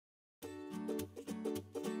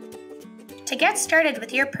To get started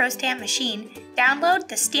with your ProStamp machine, download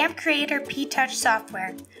the Stampcreator P-Touch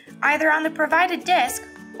software, either on the provided disk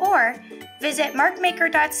or visit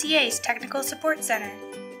markmaker.ca's Technical Support Center.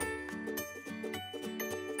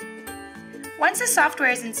 Once the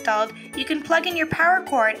software is installed, you can plug in your power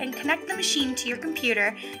cord and connect the machine to your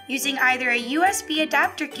computer using either a USB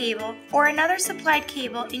adapter cable or another supplied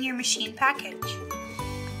cable in your machine package.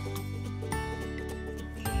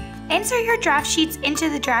 Insert your draft sheets into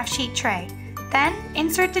the draft sheet tray. Then,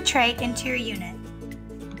 insert the tray into your unit.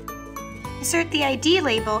 Insert the ID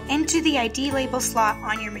label into the ID label slot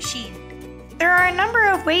on your machine. There are a number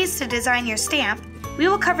of ways to design your stamp. We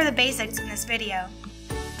will cover the basics in this video.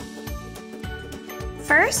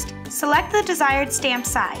 First, select the desired stamp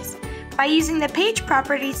size by using the Page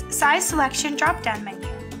Properties Size Selection drop-down menu.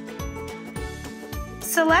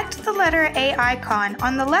 Select the letter A icon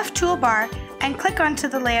on the left toolbar and click onto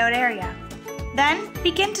the layout area. Then,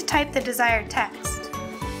 begin to type the desired text.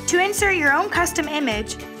 To insert your own custom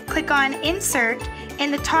image, click on Insert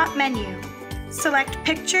in the top menu. Select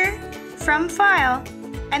Picture, From File,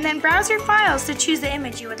 and then browse your files to choose the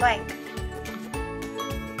image you would like.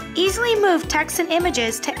 Easily move text and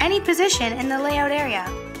images to any position in the layout area.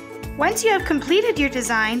 Once you have completed your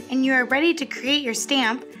design and you are ready to create your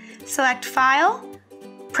stamp, select File,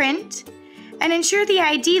 Print, and ensure the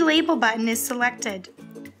ID label button is selected.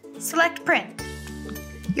 Select Print.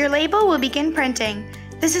 Your label will begin printing.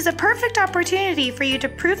 This is a perfect opportunity for you to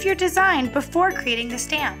proof your design before creating the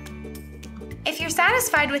stamp. If you're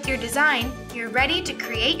satisfied with your design, you're ready to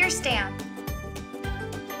create your stamp.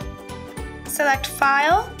 Select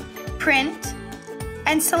File, Print,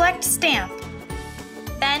 and select Stamp.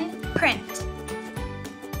 Then Print.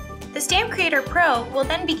 The Stampcreator Pro will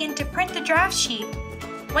then begin to print the draft sheet.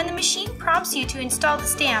 When the machine prompts you to install the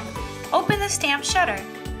stamp, open the stamp shutter.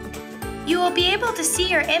 You will be able to see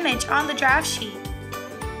your image on the draft sheet.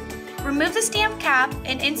 Remove the stamp cap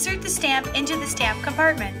and insert the stamp into the stamp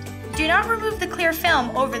compartment. Do not remove the clear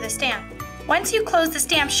film over the stamp. Once you close the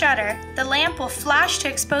stamp shutter, the lamp will flash to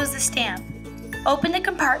expose the stamp. Open the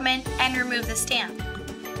compartment and remove the stamp.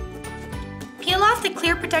 Peel off the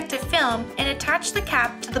clear protective film and attach the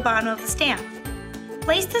cap to the bottom of the stamp.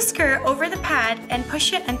 Place the skirt over the pad and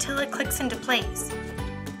push it until it clicks into place.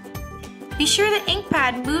 Be sure the ink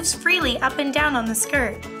pad moves freely up and down on the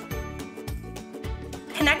skirt.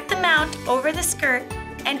 Connect the mount over the skirt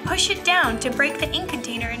and push it down to break the ink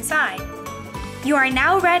container inside. You are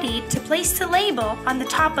now ready to place the label on the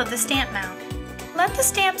top of the stamp mount. Let the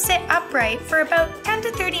stamp sit upright for about 10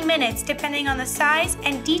 to 30 minutes depending on the size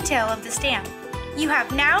and detail of the stamp. You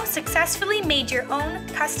have now successfully made your own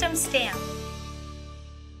custom stamp.